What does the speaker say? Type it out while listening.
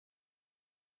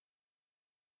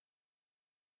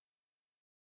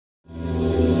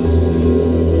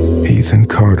Ethan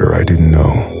Carter I didn't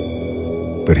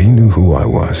know, but he knew who I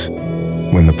was.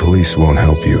 When the police won't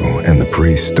help you and the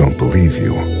priests don't believe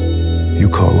you, you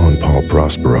call on Paul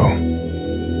Prospero.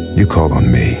 You call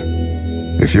on me.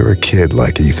 If you're a kid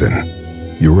like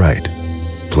Ethan, you're right,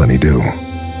 plenty do.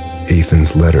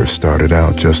 Ethan's letter started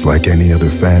out just like any other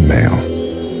fan mail,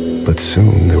 but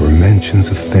soon there were mentions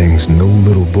of things no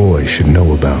little boy should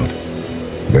know about.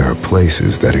 There are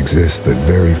places that exist that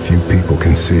very few people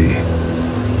can see.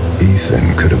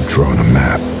 Ethan could have drawn a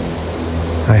map.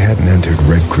 I hadn't entered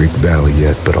Red Creek Valley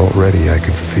yet, but already I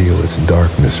could feel its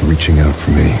darkness reaching out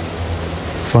for me.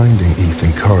 Finding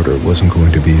Ethan Carter wasn't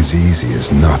going to be as easy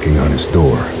as knocking on his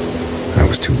door. I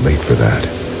was too late for that.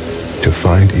 To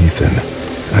find Ethan,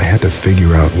 I had to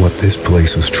figure out what this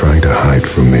place was trying to hide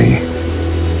from me.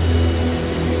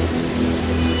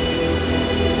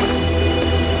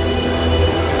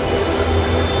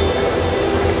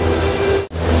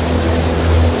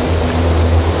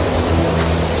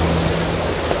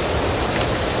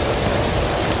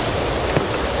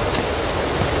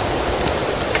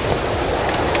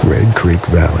 Red Creek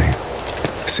Valley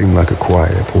seemed like a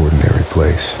quiet, ordinary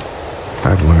place.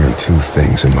 I've learned two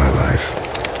things in my life.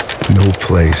 No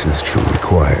place is truly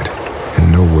quiet,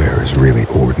 and nowhere is really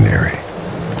ordinary.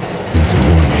 Ethan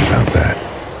warned me about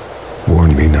that.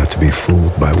 Warned me not to be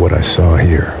fooled by what I saw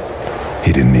here.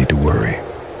 He didn't need to worry.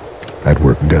 I'd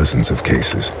worked dozens of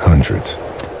cases, hundreds.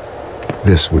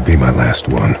 This would be my last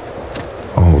one.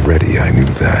 Already I knew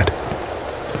that.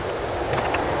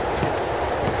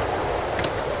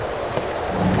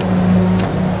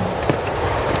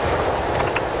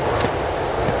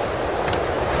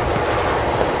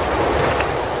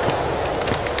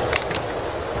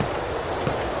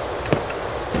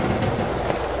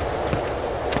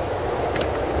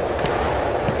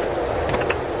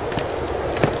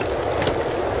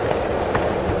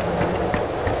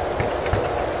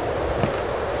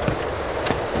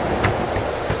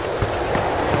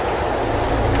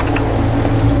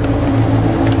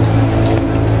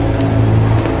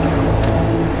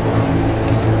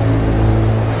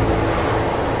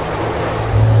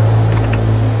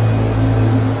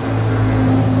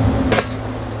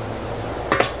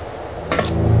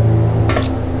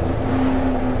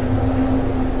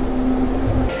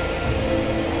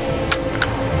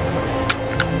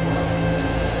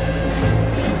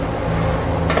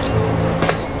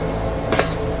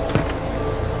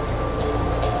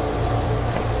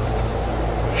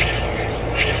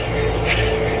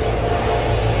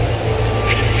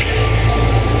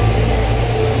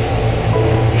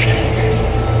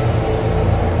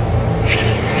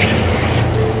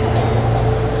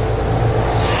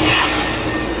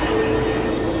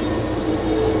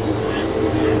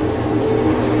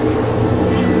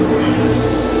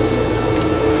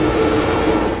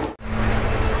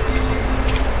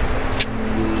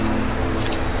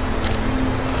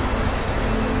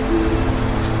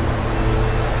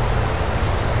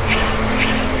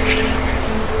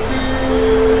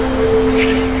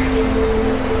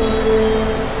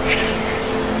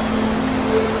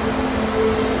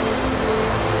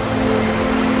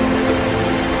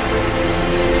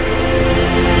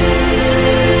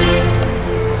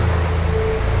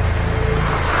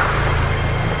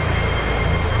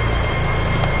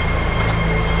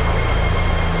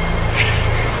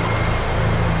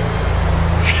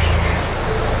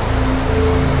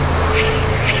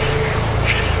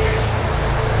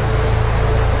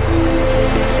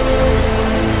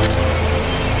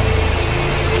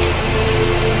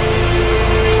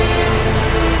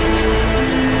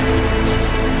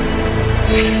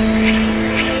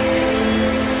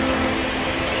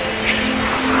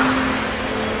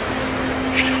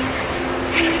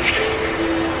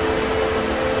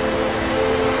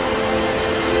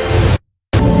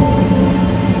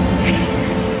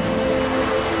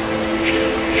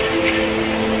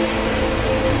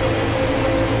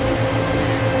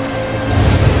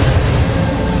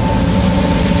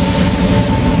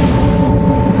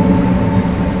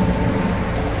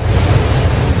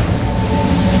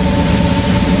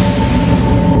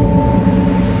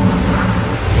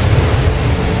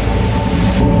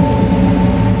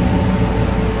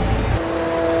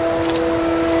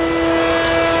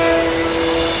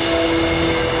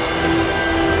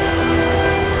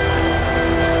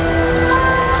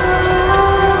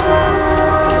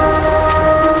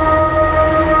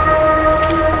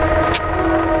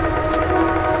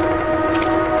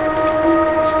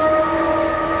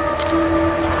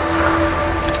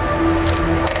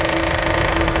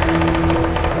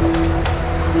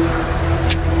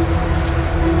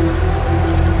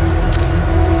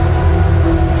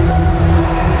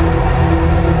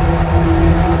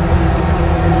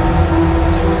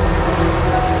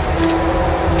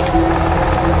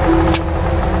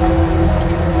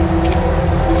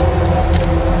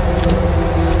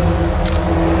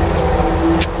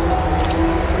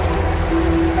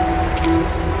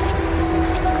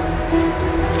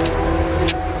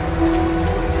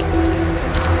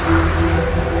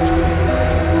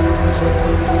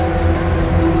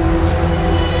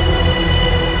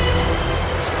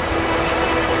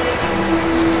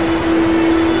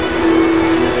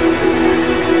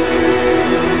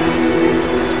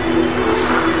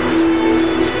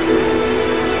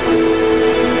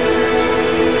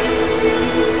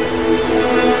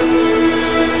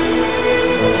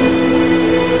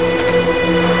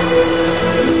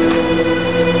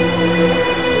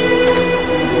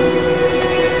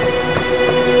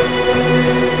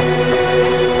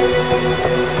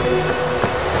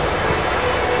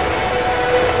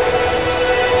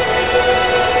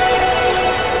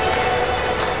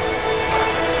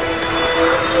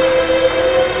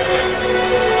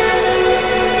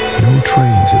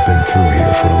 Humans have been through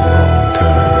here for a long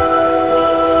time.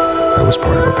 That was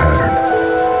part of a pattern.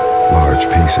 Large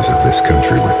pieces of this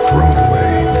country were thrown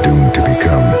away, doomed to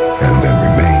become, and then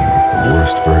remain, the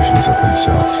worst versions of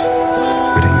themselves.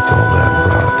 Beneath all that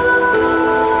rot,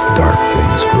 dark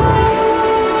things grow.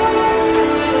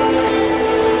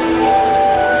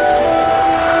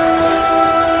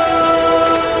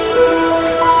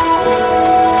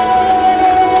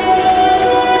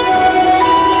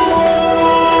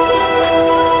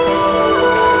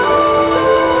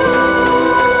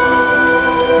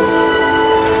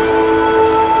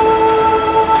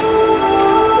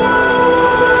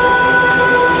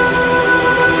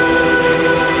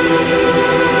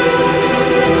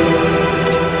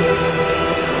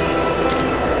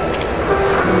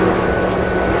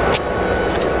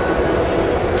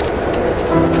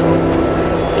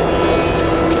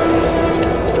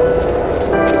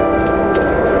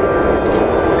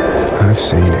 I've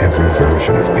seen every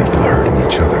version of people hurting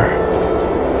each other,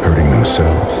 hurting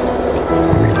themselves,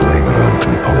 and we blame it on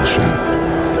compulsion,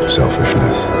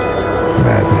 selfishness,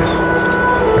 madness.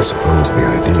 I suppose the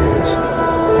idea is,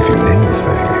 if you name a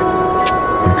thing,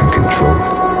 you can control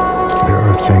it. There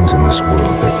are things in this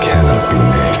world that cannot be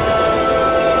named.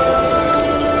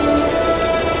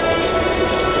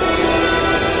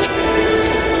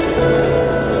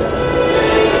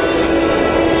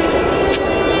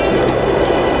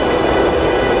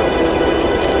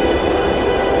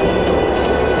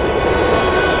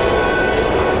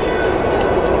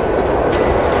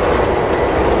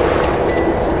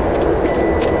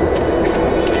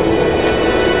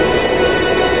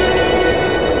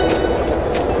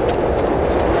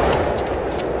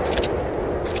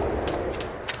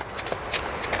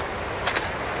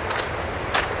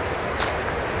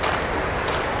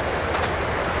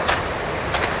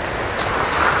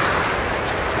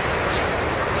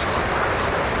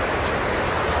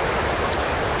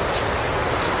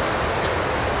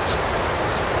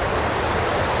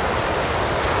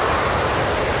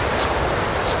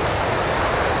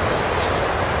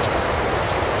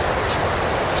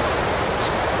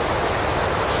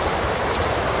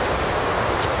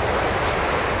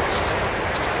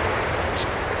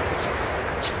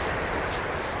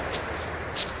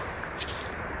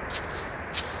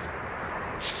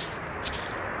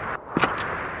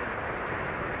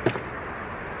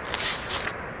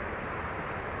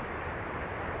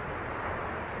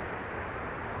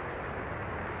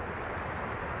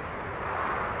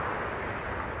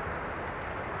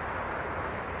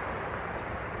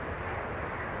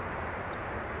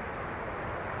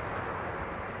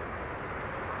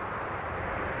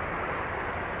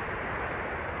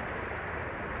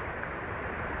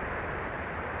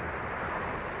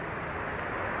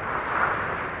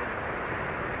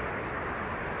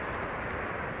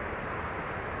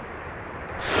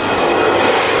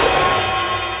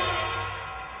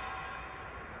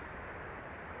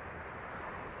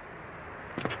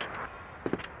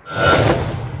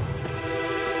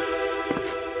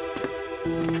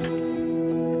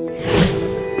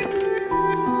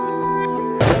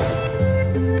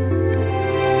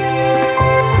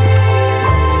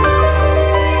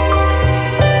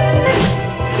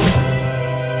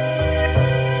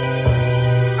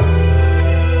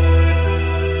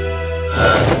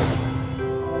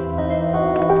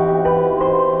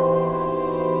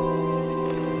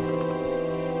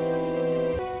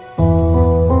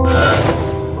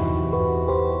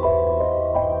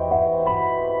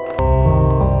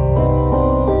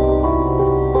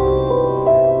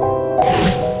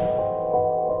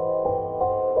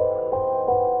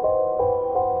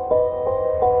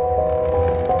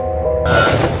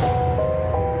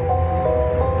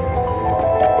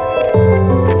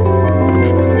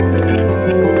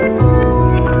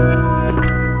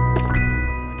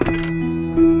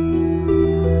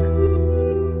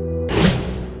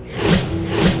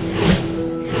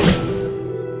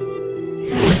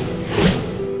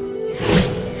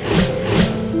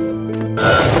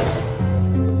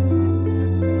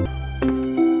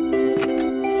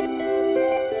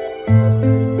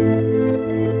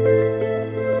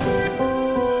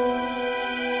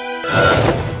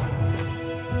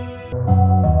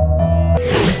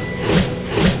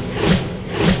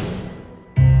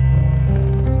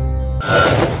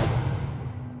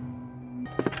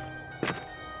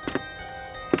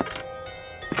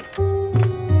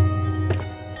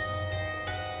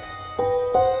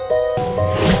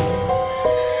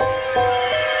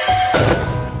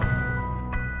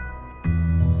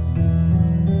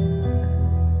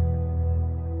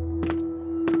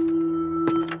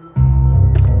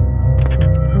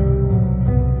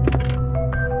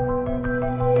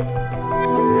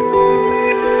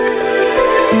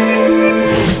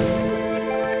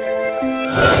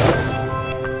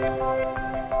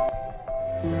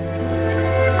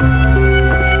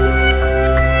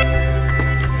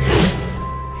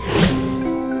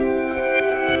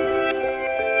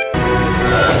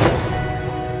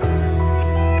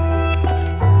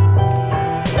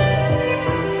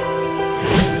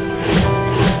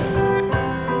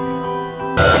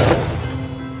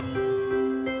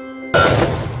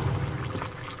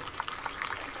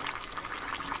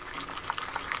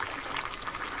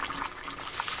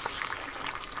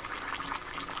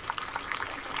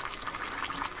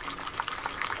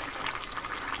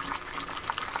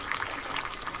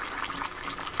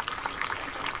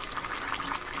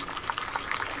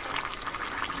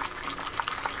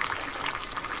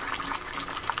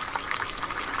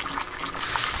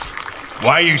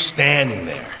 Why are you standing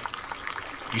there?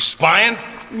 You spying?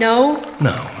 No.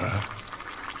 No, huh?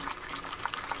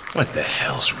 What the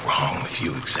hell's wrong with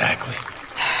you exactly?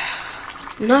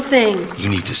 Nothing. You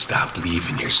need to stop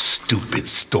leaving your stupid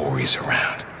stories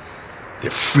around.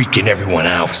 They're freaking everyone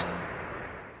out.